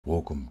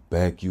Welcome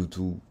back,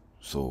 YouTube.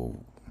 So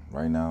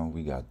right now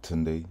we got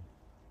Tunde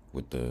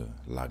with the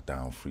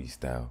lockdown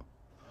freestyle.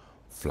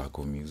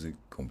 Flacco music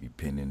gonna be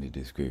pinned in the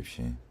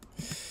description.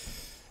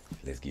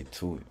 Let's get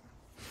to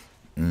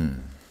it.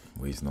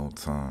 Waste no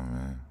time,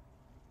 man.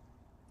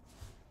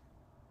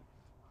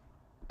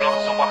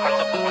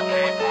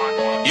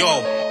 Yo,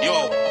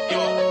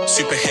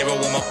 superhero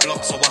on my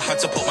block, so I had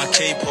to put my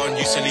cape on.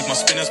 Used to leave my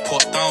spinners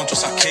put down,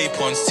 just like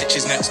capons.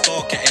 Stitches next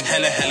door, getting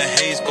hella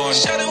haze gone.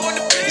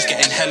 He's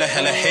getting hella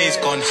haze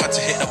gone. Had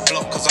to hit the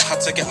block, cause I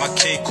had to get my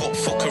cake up.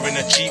 Fuck her in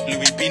a Jeep,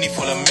 Louis beanie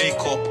full of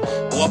makeup.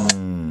 What?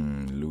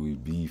 Louis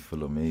B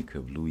full of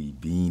makeup, Louis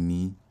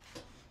beanie.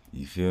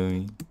 You feel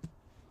me?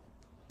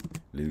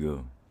 Let's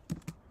go.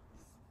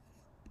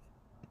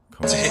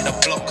 To hit the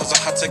block, cause I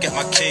had to get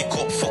my cake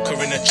up. Fuck her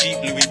in a Jeep,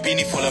 Louis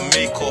beanie full of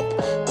makeup.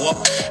 What?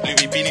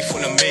 Louis beanie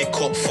full of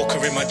makeup. Fuck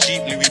her in my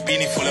Jeep, Louis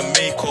beanie full of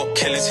makeup.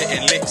 Killers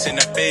hitting licks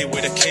in the bay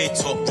with a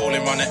K-top.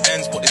 Rolling round the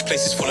ends, but this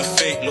place is full of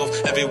fake love.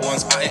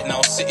 Everyone's at it now,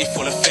 city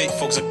full of fake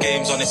thugs. The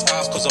games on its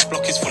ass, cause the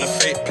block is full of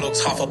fake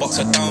plugs. Half a box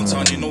of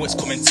downtown, you know it's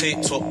coming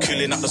taped up.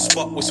 Cooling at the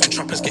spot with some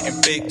trappers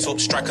getting baked up.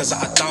 Strikers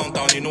at a down,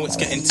 you know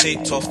it's getting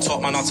taped off. Top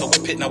man how to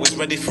whip it, now it's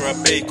ready for a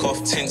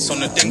bake-off. Tints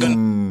on the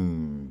dinger.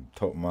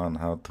 Taught man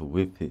how to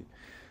whip it.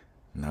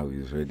 Now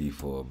he's ready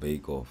for a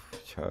bake-off.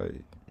 Try.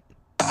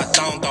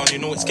 Down, you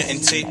know it's getting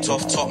taped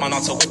off. Top man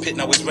how to whip it,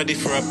 now it's ready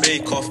for a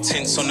bake-off.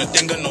 Tints on the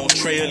dinger, no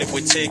trail if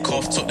we take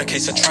off. Took the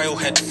case of trial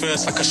head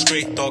first like a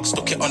straight dog.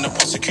 Stuck it on the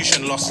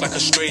prosecution, lost like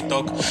a stray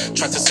dog.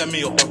 Tried to send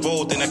me up the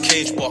road in a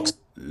cage box.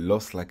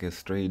 Lost like a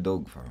stray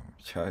dog, fam.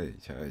 Chai.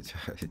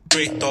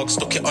 Straight dog,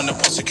 stuck it on the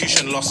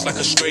prosecution, lost like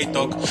a stray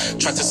dog.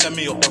 Tried to send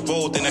me up the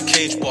road in a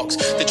cage box.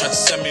 They tried to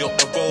send me up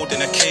the road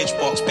in a cage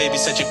box. Baby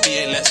said you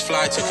beat it, let's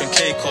fly. Took a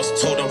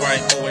K-cost, told her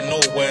right, going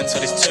nowhere until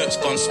this Turk's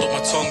gone. Stuck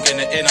my tongue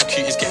in the inner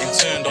cutie's getting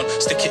turned on.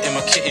 Stick it in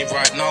my kitty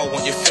right now,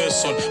 want your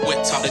first son.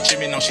 Whipped out the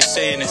Jimmy, now she's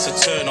saying it's a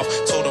turn off.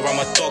 Told her I'm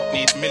a dog,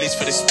 need millies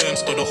for this sperm.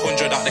 Stood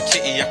 100 out the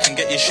kitty, I can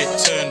get your shit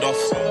turned off.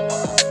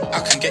 I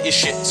can get your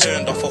shit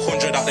turned off.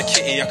 100 out the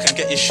kitty, I can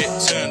get your shit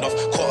turned off.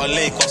 Quarter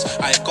Lagos,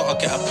 I ain't gotta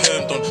get a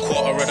perm done.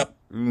 Quarter of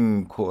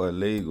the Quarter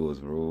Lagos,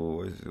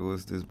 bro.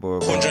 What's this boy?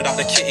 100 out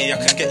the kitty, I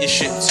can get your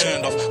shit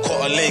turned off.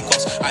 Quarter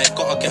Lagos, I ain't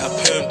gotta get a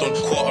perm done.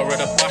 Quarter of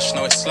the bash,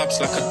 now it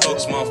slaps like a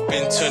dog's mouth.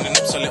 Been turning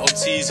up some little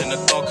teas in the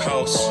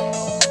doghouse.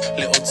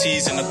 Little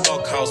teas in the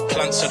doghouse.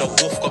 Plants of the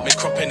wolf got me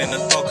cropping in the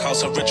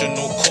doghouse.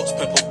 Original cuts,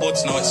 purple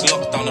buds, now it's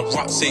lockdown. The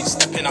rats ain't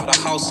stepping out the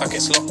house like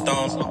it's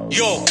lockdown.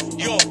 Yo,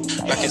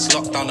 like it's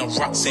lockdown. The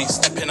rats ain't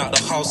stepping out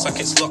the house like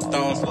it's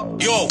lockdown.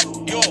 Yo,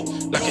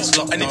 like it's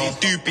lockdown. And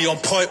if you do be on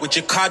point with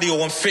your cardio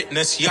and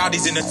fitness,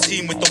 Yardies in the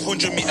team with the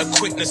 100-meter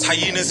quickness,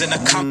 hyenas in the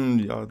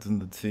camp. Yards in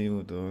the team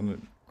with the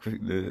 100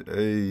 quickness.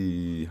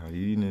 Hey,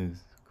 hyenas.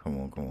 Come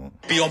on.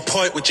 Be on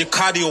point with your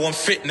cardio and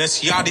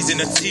fitness. Yardies in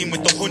the team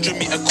with the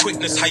 100-meter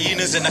quickness.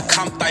 Hyenas in the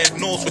camp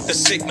diagnosed with the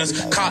sickness.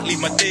 Can't leave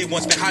my day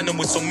ones behind them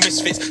with some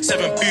misfits.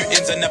 7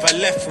 boot-ins, I never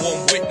left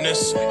one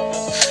witness.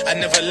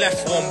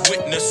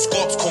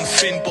 Scots come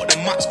thin, but the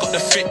mat's got the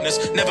fitness.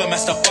 Never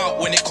messed about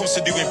when it comes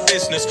to doing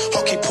business.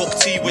 Hockey puck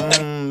tea with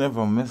them.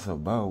 Never mess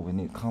about when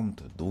it comes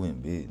to doing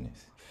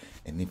business.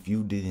 And if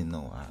you didn't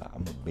know,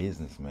 I'm a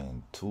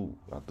businessman too.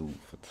 I do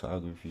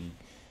photography,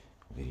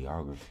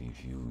 videography.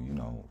 If you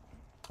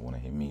want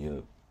to hit me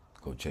up,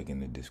 go check in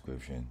the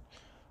description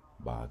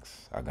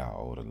box. I got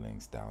all the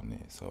links down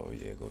there, so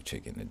yeah, go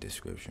check in the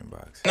description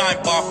box.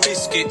 9-bar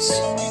biscuits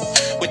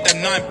with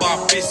them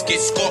 9-bar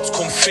biscuits. Scots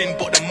come thin,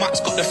 but the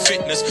mat's got the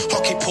fitness.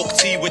 Hockey puck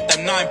tea with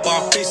them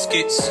 9-bar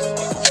biscuits.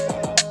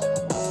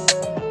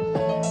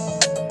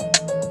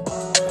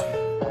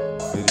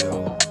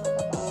 Video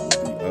will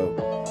be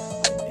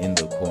up in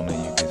the corner.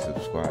 You can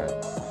subscribe.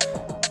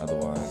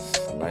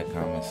 Otherwise, like,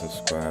 comment,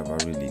 subscribe. I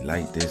really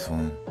like this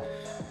one.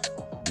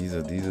 These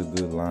are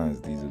good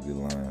lines. These are good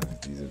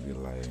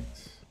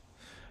lines.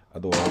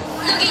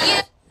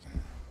 Otherwise,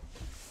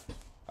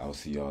 I'll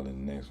see y'all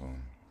in the next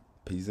one.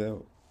 Peace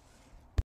out.